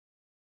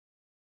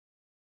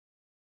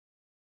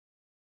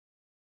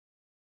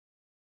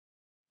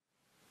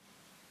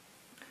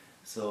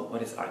So,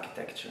 what is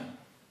architecture?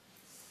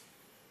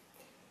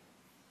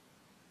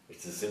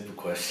 It's a simple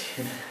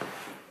question.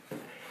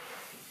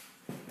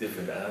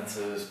 Different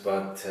answers,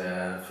 but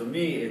for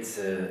me, it's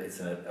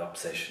an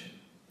obsession.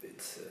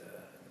 It's an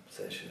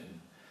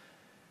obsession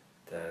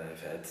that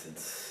I've had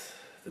since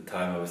the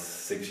time I was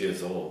 6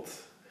 years old.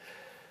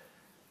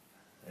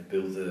 I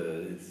built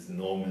this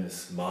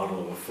enormous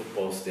model of a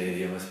football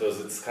stadium. I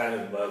suppose it's kind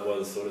of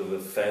was sort of a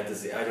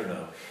fantasy. I don't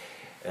know,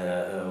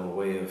 a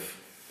way of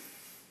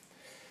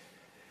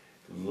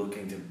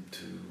looking to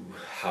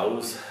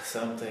house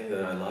something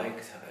that I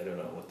liked. I don't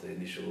know what the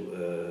initial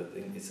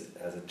thing is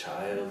as a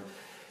child.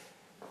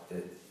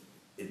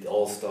 It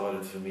all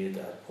started for me at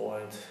that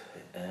point,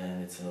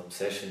 and it's an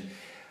obsession.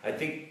 I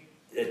think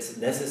it's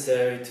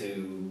necessary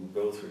to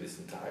go through this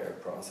entire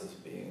process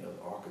of being of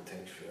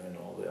architecture and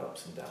all the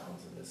ups and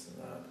downs and this and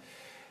that.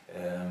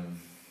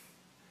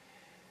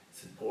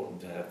 It's important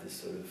to have this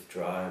sort of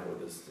drive or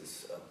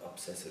this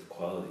obsessive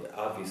quality.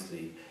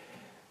 Obviously,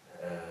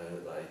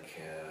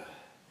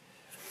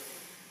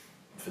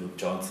 Philip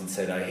Johnson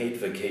said, "I hate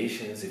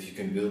vacations. If you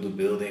can build a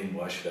building,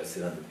 why should I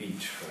sit on the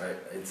beach?" Right?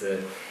 It's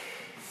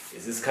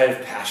this kind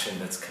of passion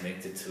that's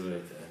connected to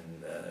it,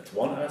 and it's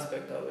one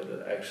aspect of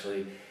it.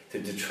 Actually,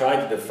 to try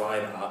to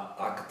define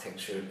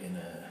architecture in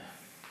a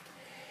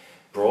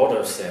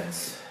broader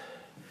sense,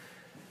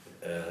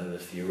 the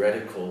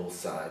theoretical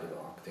side of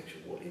architecture,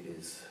 what it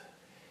is,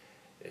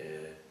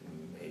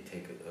 may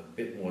take a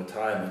bit more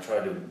time. I try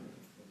to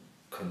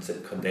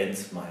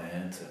condense my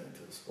answer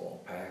into a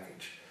small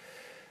package.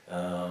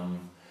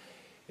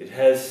 It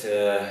has,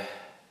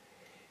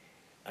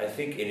 I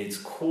think, in its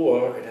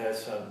core, it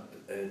has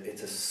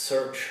it's a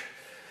search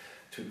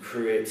to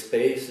create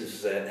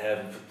spaces that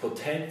have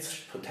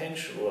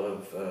potential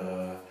of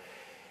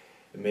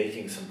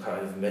making some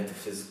kind of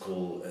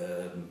metaphysical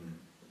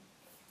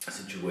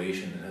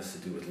situation that has to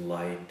do with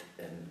light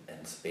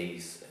and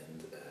space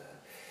and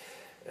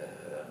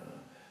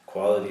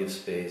quality of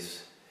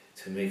space,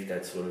 to make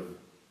that sort of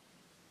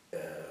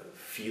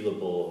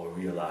feelable or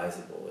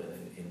realizable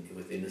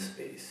within a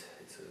space.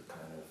 It's a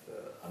kind of,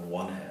 on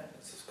one hand,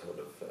 it's a sort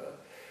of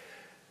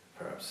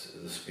perhaps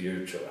the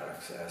spiritual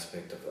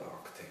aspect of the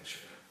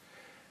architecture.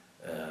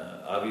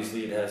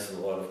 Obviously, it has a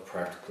lot of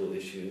practical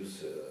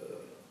issues.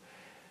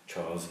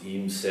 Charles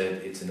Eames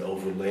said it's an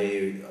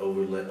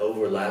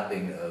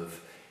overlapping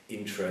of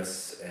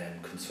interests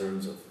and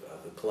concerns of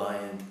the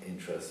client,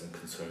 interests and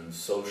concerns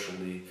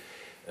socially,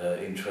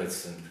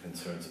 interests and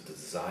concerns of the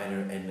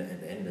designer,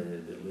 and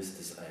the list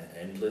is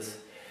endless.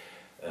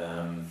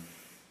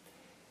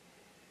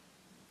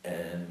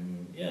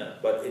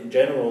 But in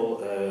general,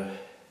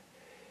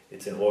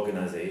 it's an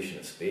organization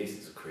of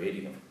spaces,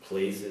 creating of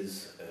places,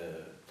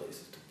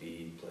 places to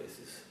be,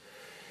 places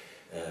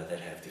that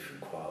have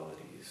different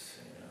qualities.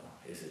 You know,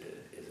 is it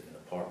an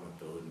apartment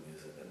building?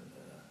 Is it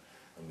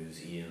a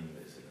museum?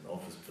 Is it an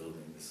office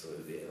building? So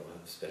they all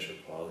have special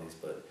qualities.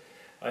 But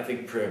I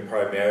think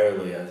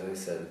primarily, as I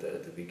said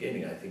at the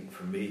beginning, I think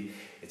for me,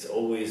 it's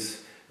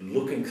always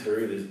looking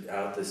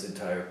throughout this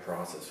entire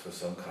process for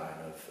some kind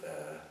of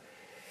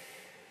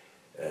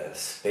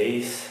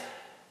space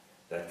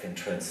that can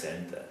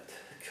transcend that,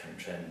 can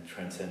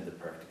transcend the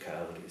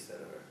practicalities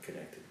that are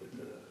connected with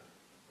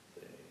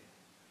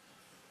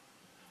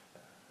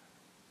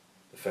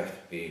the fact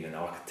of being an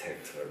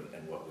architect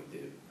and what we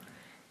do.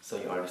 So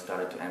you already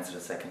started to answer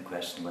the second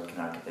question, what can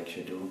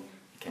architecture do?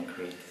 It can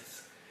create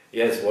this.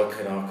 Yes, what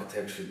can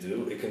architecture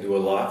do? It can do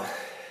a lot.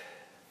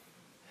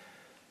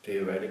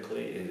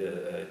 Theoretically,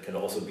 it can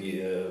also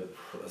be a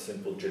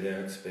simple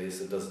generic space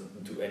that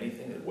doesn't do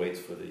anything. It waits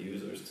for the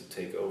users to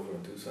take over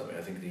and do something.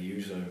 I think the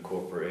user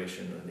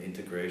incorporation and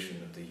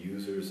integration of the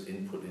user's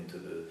input into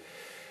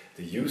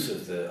the use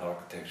of the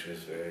architecture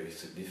is very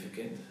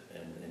significant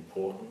and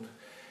important.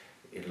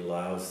 It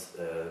allows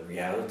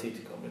reality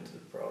to come into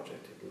the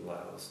project. It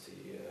allows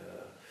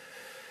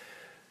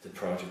the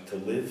project to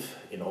live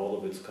in all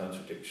of its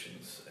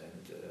contradictions,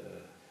 and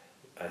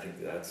I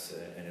think that's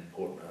an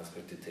important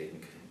aspect to take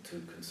into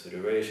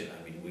consideration.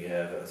 I mean, we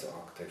have as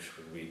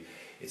architecture,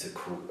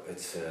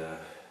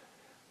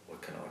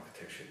 what can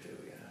architecture do?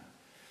 Yeah,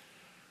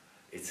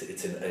 it's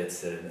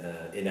an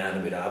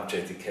inanimate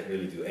object. It can't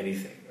really do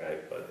anything,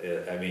 right? But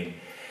I mean,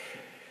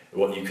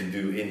 what you can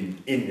do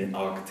in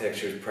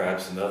architecture is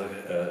perhaps another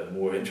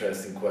more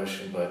interesting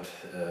question. But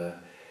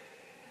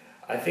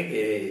I think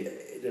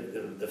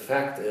the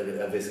fact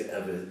of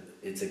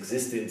its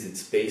existence,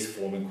 its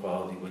space-forming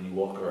quality, when you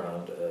walk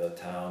around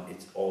town,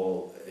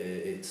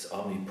 it's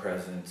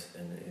omnipresent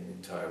in the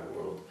entire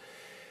world,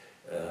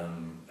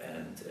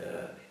 and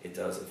it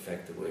does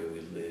affect the way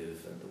we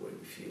live and the way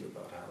we feel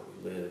about how we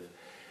live.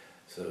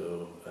 So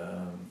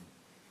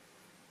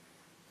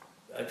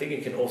I think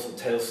it can also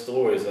tell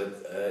stories.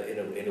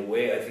 In a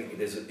way, I think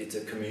it's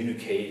a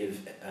communicative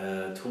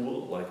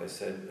tool. Like I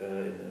said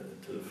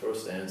to the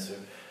first answer.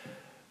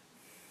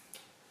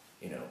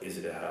 You know, is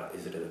it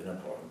an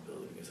apartment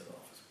building? Is it an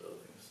office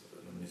building? Is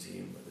it a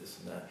museum or this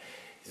and that?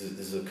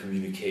 This is a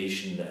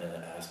communication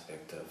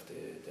aspect of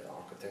the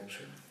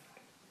architecture.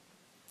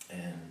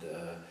 and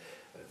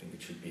I think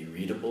it should be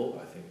readable.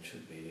 I think it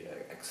should be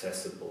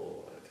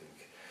accessible. I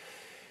think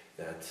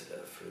that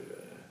for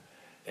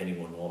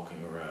anyone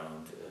walking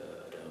around, I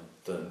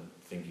don't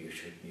think you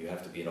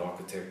have to be an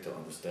architect to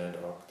understand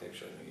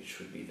architecture. I think it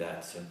should be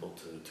that simple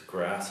to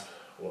grasp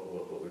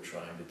what we're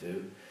trying to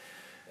do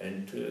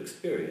and to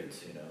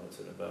experience. You know, it's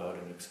about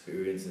an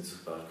experience. It's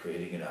about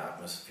creating an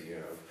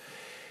atmosphere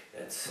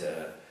that's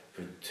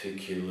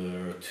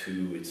particular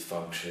to its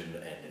function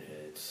and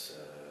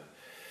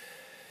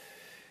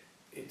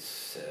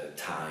its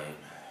time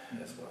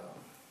as well.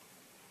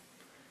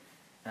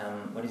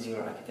 What is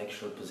your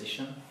architectural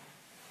position?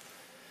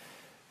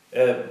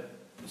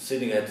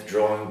 Sitting at the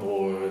drawing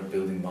board,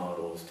 building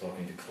models,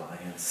 talking to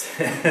clients,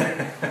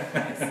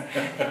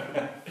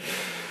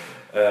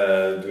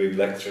 doing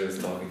lectures,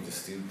 talking to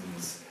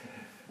students.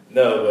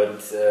 No,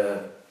 but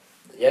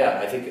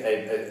yeah, I think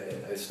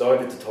I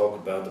started to talk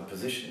about the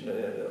position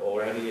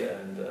already,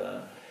 and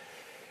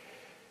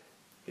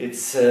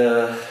it's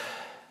for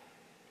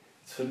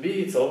me,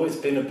 it's always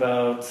been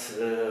about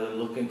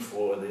looking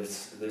for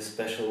this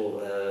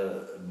special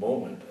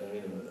moment. I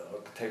mean,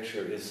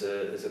 architecture is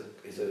a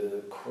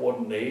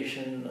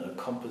coordination, a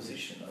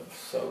composition of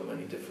so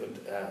many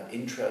different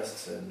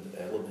interests and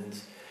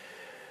elements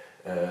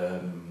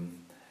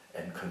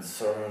and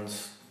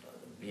concerns,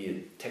 be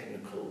it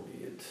technical,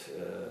 be it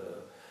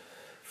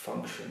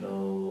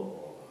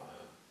functional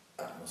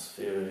or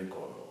atmospheric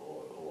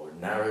or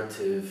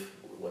narrative,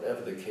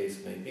 whatever the case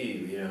may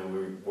be. You know,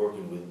 we're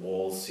working with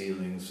walls,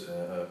 ceilings,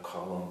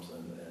 columns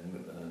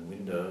and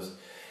windows,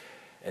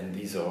 and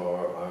these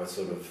are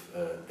sort of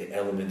the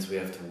elements we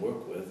have to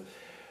work with.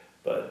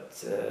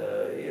 But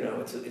you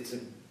know, it's a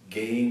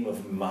game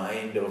of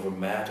mind over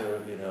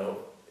matter. You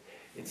know,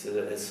 it's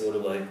sort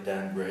of like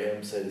Dan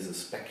Graham said, it's a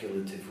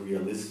speculative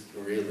realism.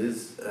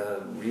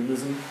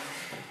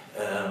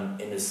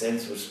 In a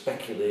sense, we're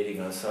speculating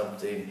on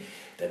something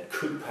that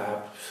could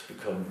perhaps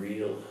become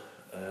real,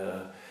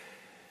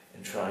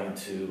 and trying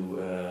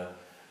to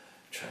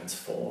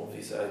transform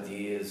these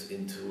ideas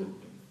into,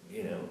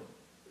 you know,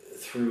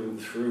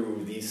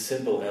 through these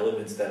simple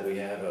elements that we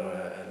have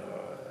at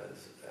our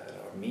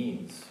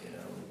means, you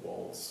know,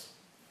 walls,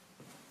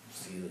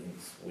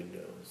 ceilings,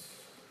 windows,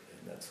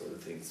 and that sort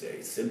of thing. It's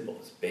very simple,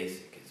 it's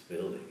basic, it's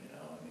building, you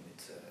know, I mean,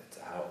 it's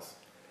a house.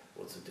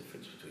 What's the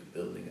difference between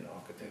building and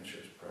architecture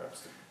is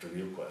perhaps the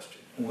real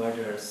question. Were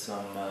there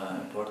some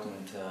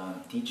important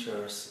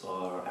teachers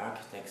or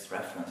architects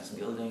references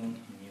building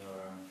in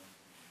your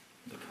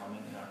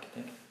becoming an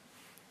architect?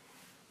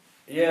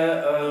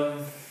 Yeah,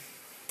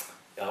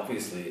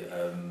 obviously.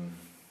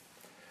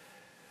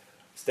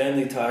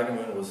 Stanley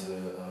Tigerman was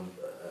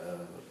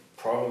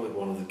probably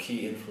one of the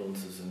key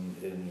influences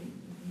in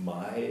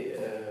my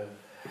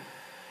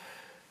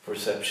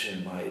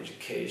perception, my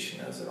education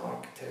as an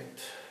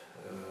architect.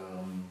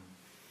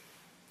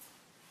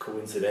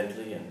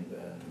 Coincidentally and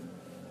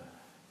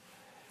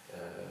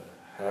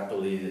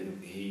happily,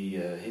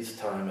 his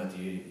time at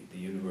the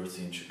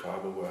university in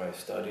Chicago where I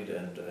studied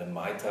and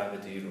my time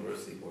at the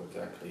university were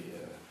exactly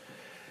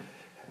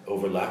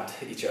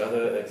overlapped each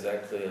other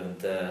exactly, and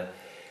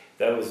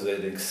that was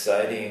an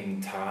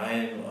exciting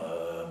time.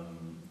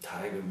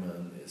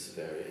 Tigerman is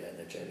very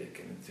energetic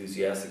and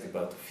enthusiastic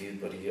about the field,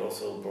 but he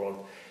also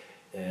brought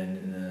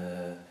in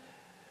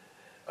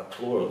a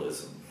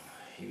pluralism.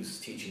 He was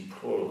teaching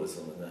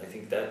pluralism, and I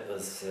think that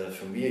was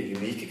for me a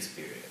unique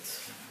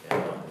experience. You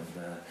know?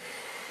 And,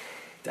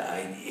 the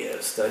idea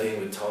of studying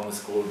with Thomas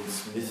Gordon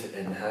Smith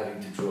and having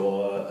to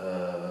draw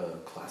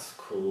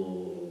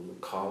classical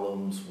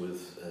columns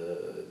with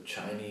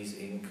Chinese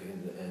ink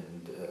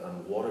and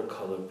on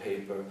watercolor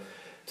paper,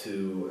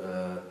 to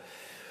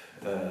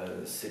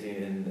sitting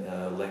in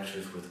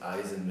lectures with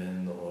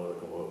Eisenman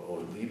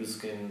or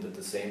Libeskind at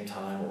the same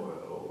time,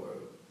 or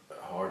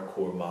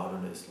hardcore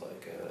modernists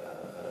like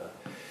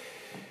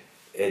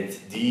Ed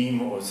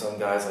Deem or some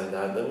guys like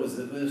that.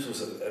 This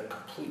was a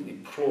completely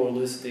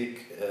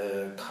pluralistic,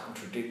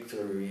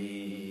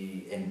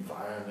 contradictory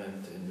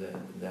environment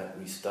that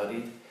we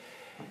studied,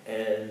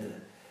 and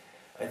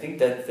I think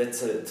that's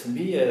to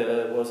me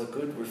was a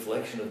good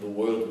reflection of the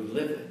world we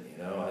live in. You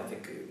know, I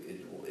think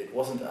it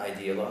wasn't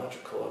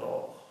ideological at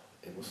all.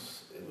 It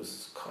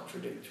was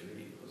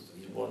contradictory.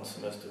 One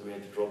semester we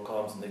had to draw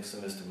columns. The next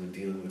semester we were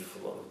dealing with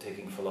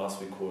taking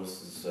philosophy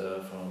courses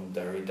from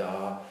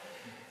Derrida.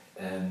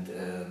 And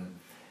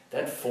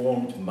that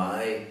formed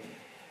my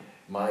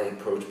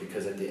approach,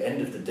 because at the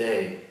end of the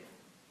day,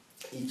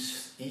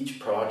 each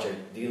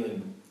project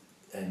dealing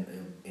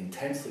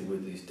intensely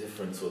with these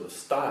different sort of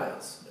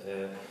styles,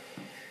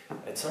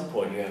 at some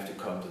point you have to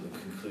come to the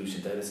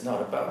conclusion that it's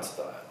not about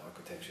style.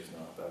 Architecture is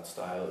not about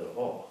style at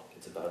all.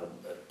 It's about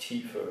a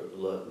deeper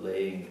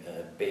laying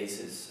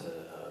basis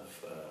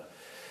of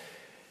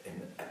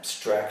an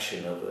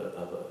abstraction of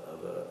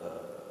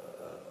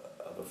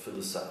a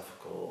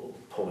philosophical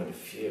point of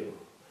view,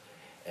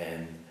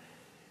 and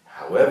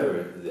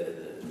however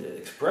the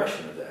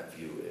expression of that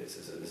view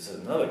is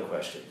another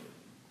question.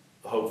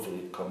 Hopefully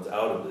it comes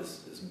out of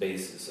this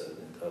basis of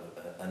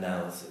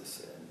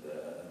analysis, and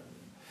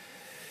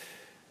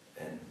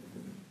And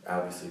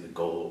obviously the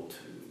goal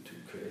to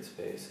create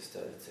spaces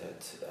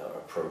that are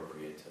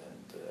appropriate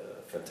and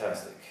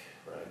fantastic,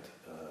 right?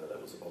 That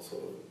was also a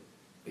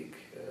big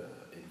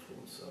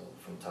influence. So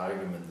from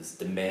Tigerman, this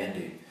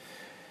demanding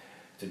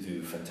to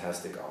do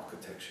fantastic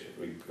architecture,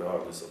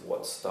 regardless of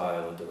what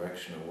style or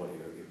direction or what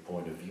your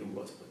point of view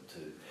was, but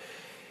to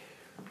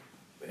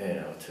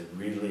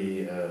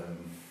really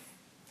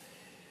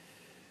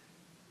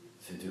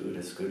to do it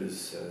as good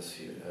as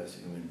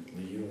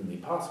humanly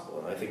possible.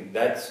 And I think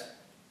that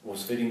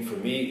was fitting for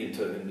me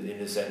in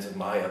the sense of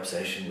my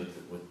obsession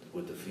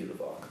with the field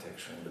of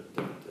architecture, and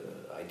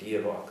the idea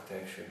of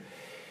architecture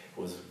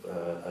was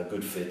a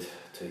good fit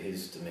to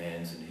his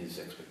demands and his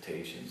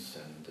expectations,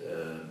 and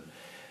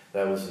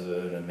that was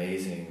an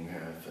amazing,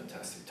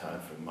 fantastic time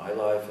for my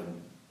life,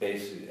 and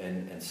basically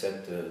and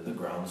set the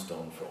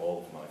groundstone for all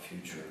of my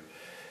future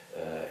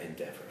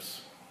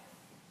endeavors.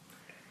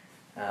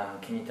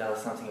 Can you tell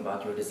us something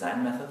about your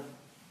design method?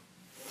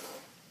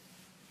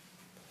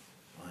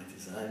 My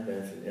design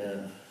method,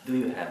 yeah. Do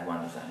you have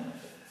one design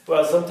method?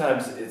 Well,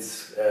 sometimes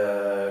it's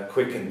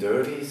quick and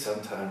dirty,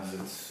 sometimes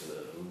it's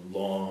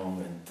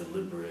long and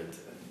deliberate,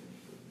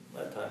 and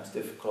at times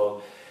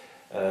difficult.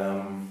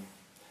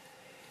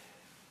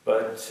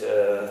 But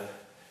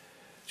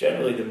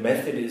generally the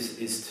method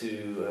is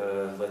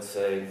to, let's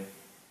say,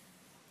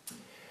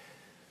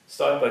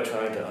 start by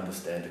trying to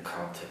understand the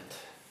content.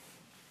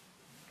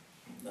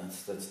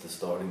 That's the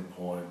starting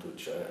point,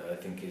 which I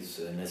think is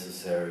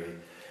necessary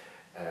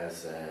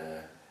as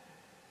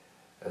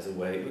a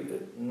way,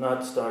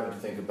 not starting to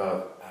think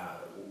about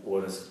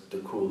what is the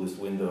coolest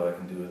window I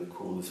can do, or the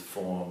coolest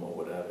form, or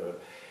whatever.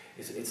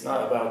 It's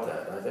not about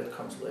that. Right? That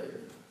comes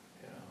later.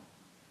 You know,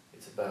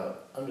 it's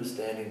about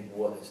understanding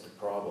what is the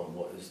problem,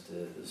 what is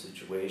the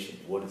situation,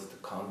 what is the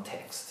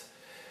context,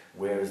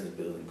 where is the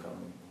building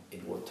coming,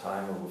 in what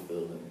time are we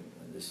building,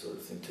 and this sort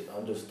of thing. To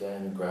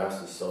understand and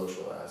grasp the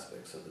social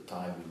aspects of the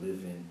time we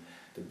live in,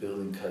 the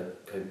building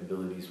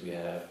capabilities we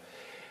have,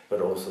 but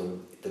also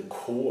the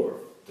core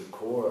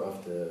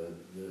of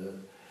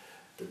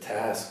the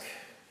task.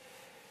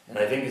 And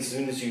I think as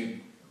soon as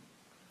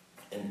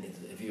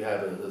if you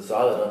have a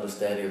solid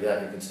understanding of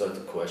that, you can start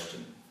to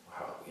question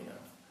how,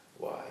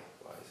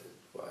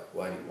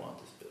 why do you want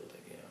this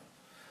building,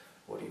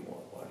 what do you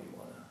want,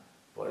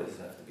 why does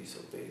it have to be so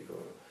big,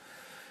 or,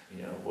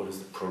 what is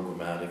the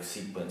programmatic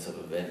sequence of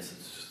events?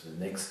 It's just the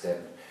next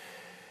step,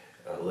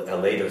 a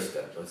later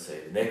step, let's say.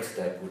 The next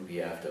step would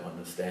be, after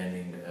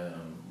understanding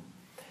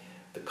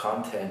the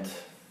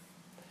content,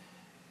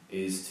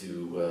 is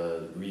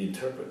to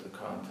reinterpret the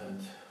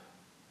content.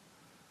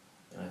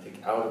 And I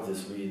think out of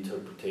this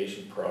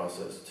reinterpretation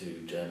process,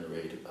 to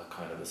generate a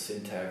kind of a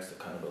syntax, a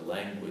kind of a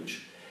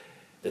language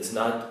that's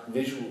not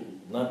visual,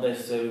 not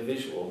necessarily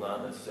visual,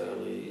 not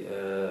necessarily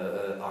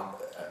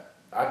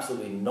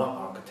absolutely not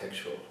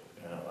architectural.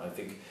 I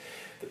think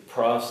the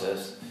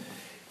process,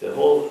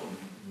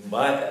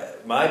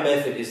 my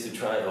method is to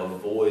try to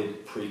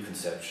avoid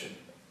preconception,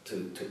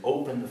 to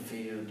open the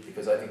field,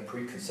 because I think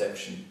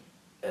preconception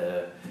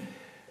in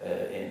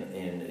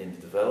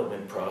the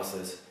development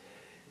process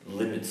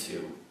limits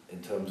you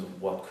in terms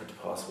of what could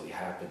possibly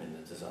happen in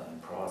the design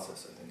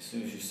process. I think as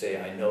soon as you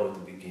say, I know at the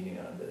beginning,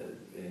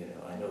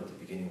 I know at the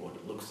beginning what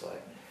it looks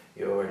like,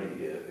 you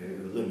already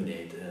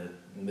eliminate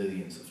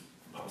millions of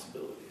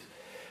possibilities.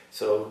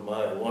 So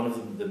one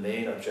of the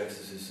main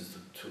objectives is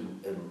to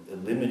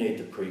eliminate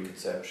the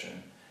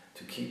preconception,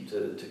 to keep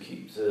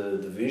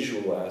the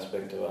visual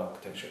aspect of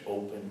architecture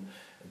open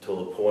until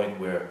a point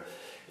where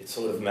it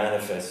sort of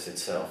manifests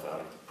itself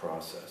out of the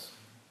process.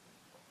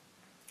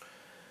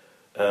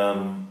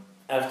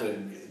 After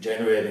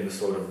generating a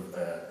sort of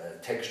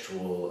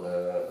textual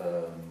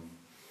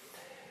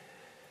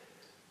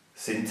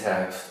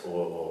syntax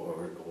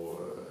or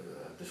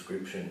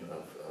description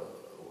of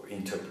or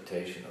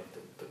interpretation of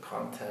the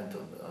content,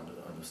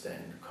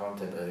 understanding the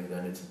content, I think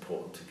then it's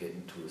important to get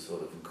into a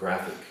sort of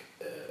graphic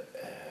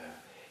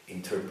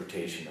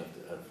interpretation of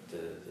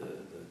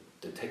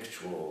the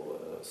textual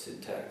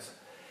syntax,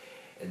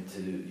 and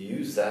to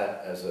use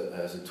that as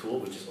a tool,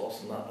 which is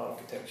also not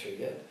architecture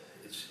yet.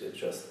 It's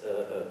just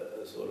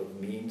a sort of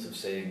means of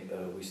saying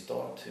we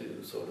start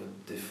to sort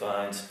of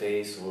define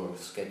space or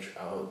sketch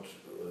out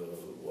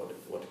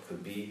what it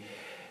could be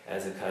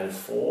as a kind of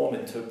form,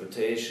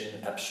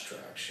 interpretation,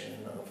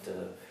 abstraction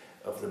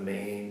of the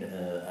main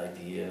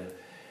idea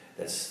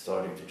that's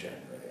starting to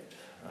generate.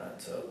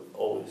 Right? So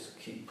always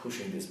keep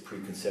pushing this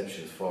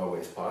preconception as far away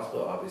as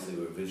possible. Obviously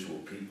we're visual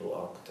people,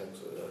 architects,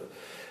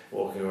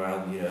 walking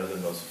around, the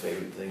most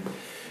favorite thing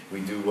we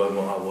do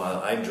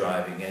while I'm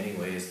driving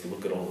anyway is to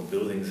look at all the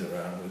buildings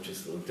around, which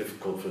is a little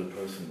difficult for the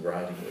person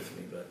riding with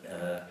me.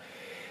 But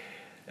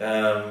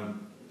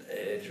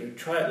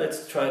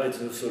let's try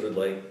to sort of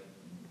like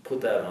put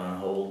that on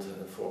hold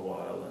for a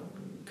while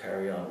and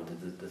carry on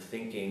with the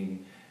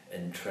thinking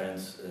and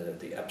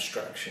the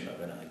abstraction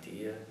of an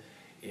idea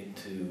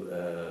into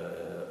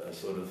a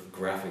sort of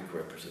graphic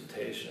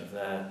representation of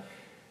that,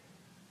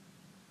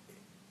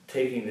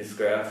 taking this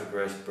graphic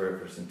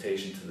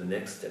representation to the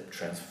next step,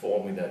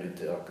 transforming that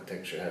into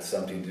architecture, has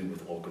something to do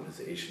with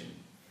organization,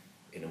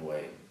 in a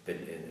way, in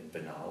a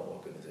banal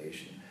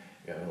organization.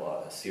 You have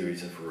a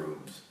series of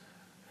rooms.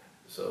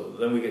 So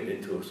then we get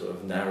into a sort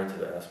of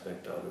narrative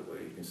aspect of it,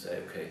 where you can say,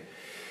 okay,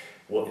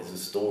 what is the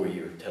story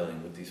you're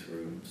telling with these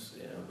rooms?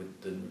 You know,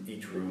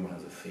 each room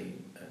has a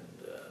theme, and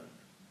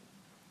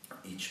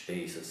each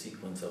space a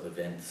sequence of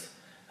events.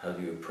 How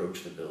do you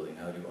approach the building?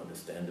 How do you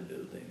understand the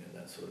building? And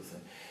that sort of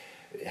thing.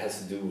 It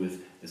has to do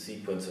with the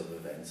sequence of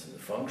events and the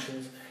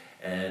functions,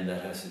 and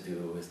that has to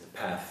do with the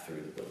path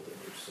through the building,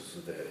 which is a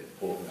very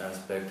important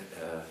aspect,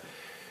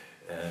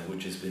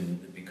 which has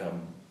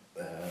become,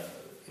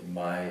 in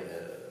my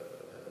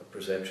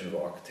perception of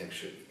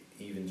architecture,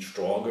 even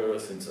stronger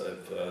since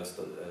I've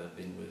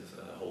been with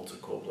HOLZER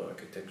KOBLER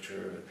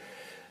Architektur,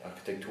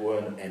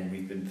 and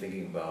we've been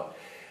thinking about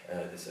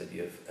this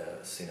idea of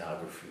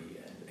scenography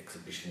and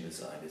exhibition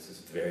design. This is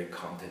very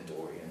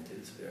content-oriented,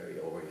 it's very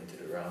oriented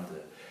around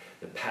the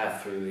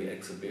path through the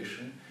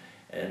exhibition,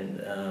 and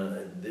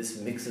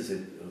this mixes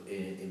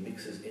it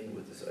mixes in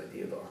with this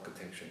idea of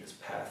architecture, this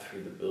path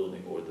through the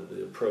building, or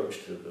the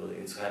approach to the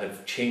building. It's kind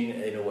of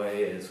Qing in a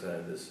way, it's kind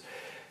of this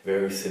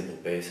very simple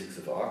basics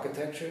of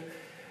architecture.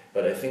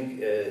 But I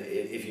think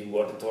if you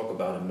want to talk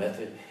about a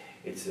method,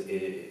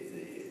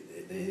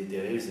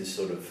 there is this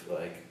sort of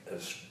like a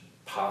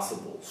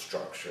possible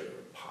structure,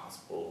 a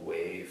possible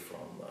way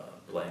from a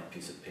blank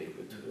piece of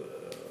paper to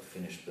a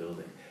finished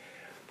building.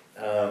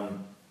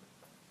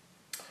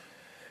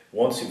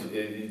 Once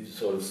you've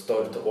sort of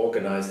started to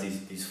organize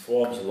these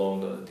forms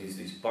along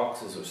these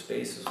boxes or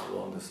spaces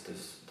along the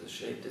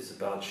shape, it's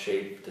about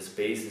shape. The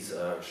spaces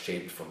are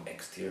shaped from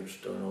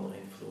external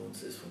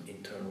influences, from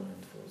internal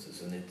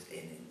influences, and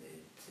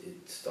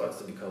it starts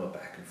to become a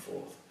back and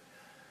forth,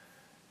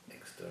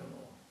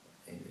 external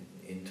and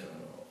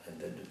internal, and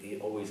then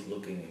always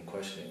looking and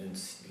questioning and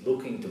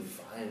looking to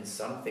find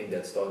something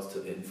that starts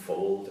to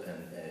unfold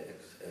and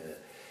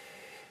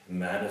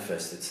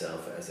manifest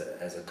itself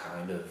as a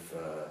kind of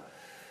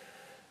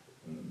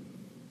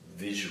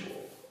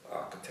visual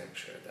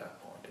architecture at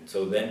that point. And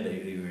so then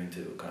you're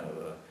into kind of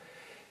a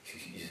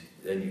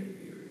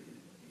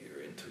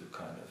you're into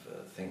kind of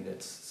a thing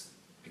that's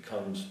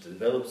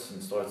develops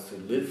and starts to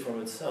live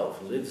from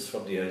itself, lives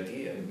from the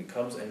idea, and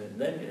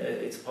then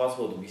it's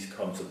possible to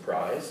become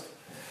surprised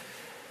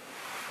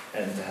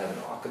and to have an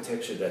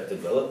architecture that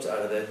develops out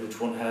of that, which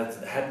one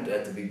hadn't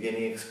at the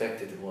beginning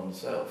expected of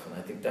oneself. And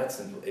I think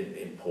that's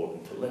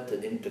important, to let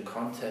the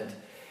content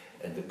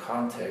and the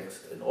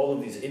context and all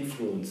of these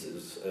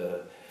influences,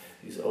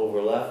 these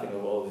overlapping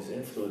of all these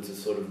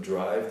influences, sort of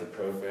drive the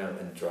program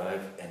and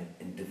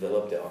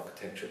develop the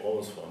architecture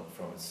almost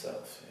from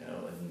itself. You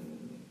know, and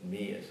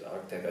me as an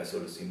architect, I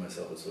sort of see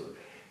myself as sort of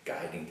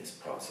guiding this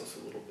process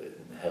a little bit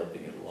and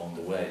helping it along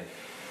the way.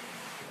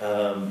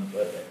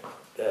 But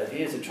the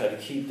idea is to try to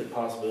keep the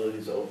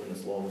possibilities open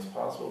as long as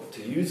possible.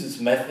 To use this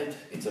method,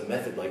 it's a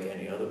method like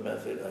any other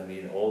method. I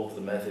mean, all of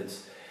the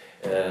methods,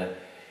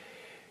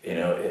 you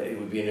know, it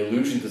would be an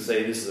illusion to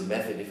say this is a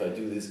method. If I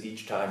do this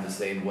each time the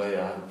same way,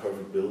 I have a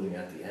perfect building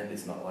at the end.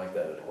 It's not like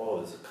that at all.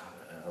 There's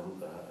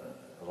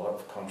a lot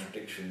of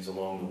contradictions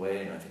along the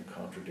way, and I think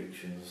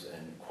contradictions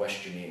and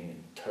questioning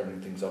and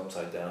turning things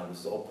upside down,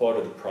 this is all part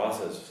of the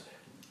process,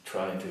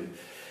 trying to,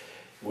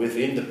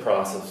 within the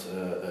process,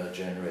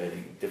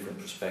 generating different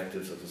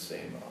perspectives of the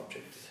same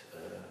object.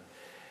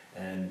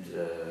 And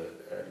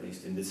at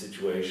least in this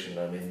situation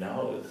I'm in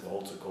now, it's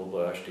HOLZER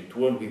KOBLER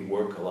Architektur, and we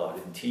work a lot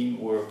in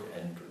teamwork,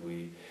 and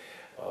we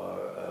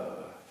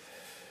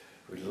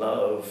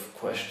love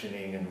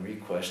questioning and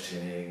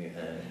re-questioning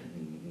and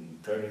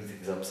turning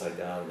things upside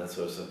down, that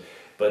sort of stuff.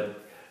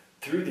 But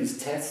through these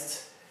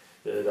tests,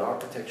 the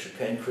architecture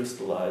can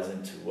crystallize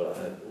into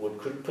what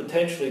could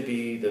potentially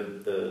be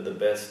the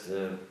best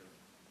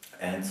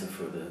answer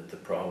for the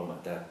problem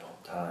at that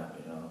time.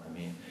 You know, I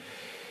mean,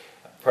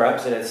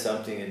 perhaps it has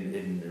something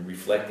in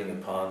reflecting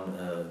upon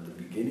the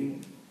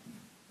beginning,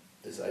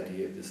 this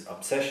idea, this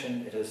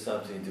obsession. It has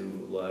something to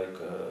do, like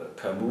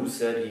Camus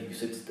said, he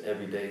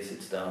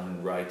sits down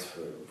and writes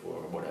for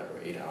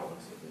whatever, 8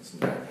 hours of this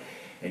and that.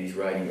 And he's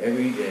writing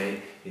every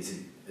day.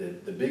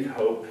 The big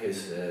hope,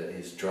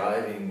 his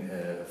driving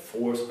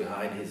force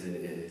behind his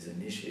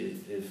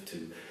initiative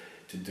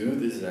to do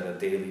this on a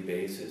daily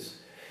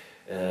basis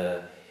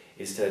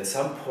is to, at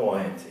some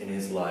point in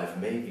his life,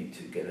 maybe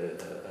to get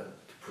to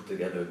put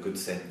together a good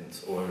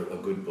sentence or a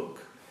good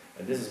book.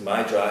 And this is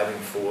my driving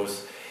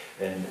force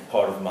and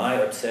part of my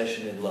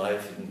obsession in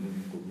life, and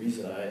the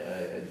reason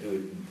I do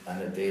it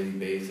on a daily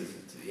basis.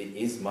 It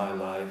is my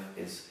life,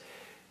 is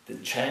the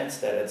chance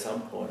that at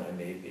some point I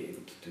may be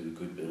able to do a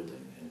good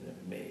building, and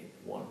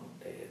one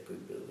day a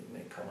good building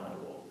may come out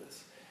of all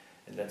this.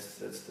 And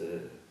that's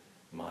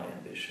my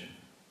ambition.